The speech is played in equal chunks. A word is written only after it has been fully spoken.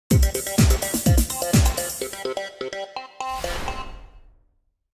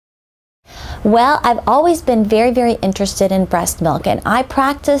Well, I've always been very, very interested in breast milk, and I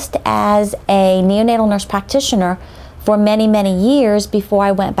practiced as a neonatal nurse practitioner for many, many years before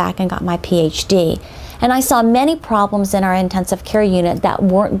I went back and got my PhD. And I saw many problems in our intensive care unit that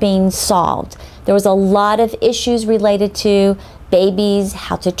weren't being solved. There was a lot of issues related to babies,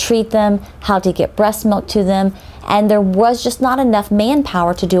 how to treat them, how to get breast milk to them, and there was just not enough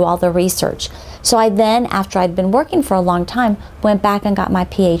manpower to do all the research. So I then, after I'd been working for a long time, went back and got my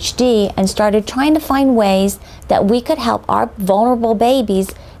PhD and started trying to find ways that we could help our vulnerable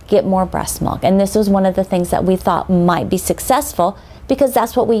babies get more breast milk. And this was one of the things that we thought might be successful, because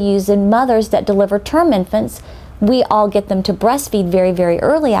that's what we use in mothers that deliver term infants. We all get them to breastfeed very, very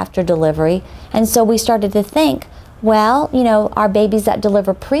early after delivery. And so we started to think, well, you know, our babies that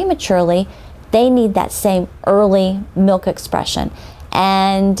deliver prematurely, they need that same early milk expression.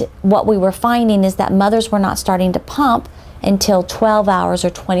 And what we were finding is that mothers were not starting to pump until 12 hours or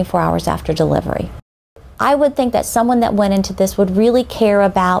 24 hours after delivery. I would think that someone that went into this would really care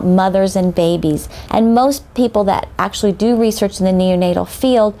about mothers and babies. And most people that actually do research in the neonatal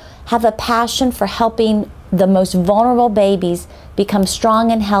field have a passion for helping the most vulnerable babies become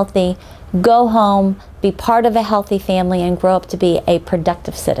strong and healthy, go home, be part of a healthy family, and grow up to be a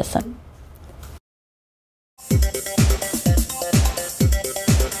productive citizen.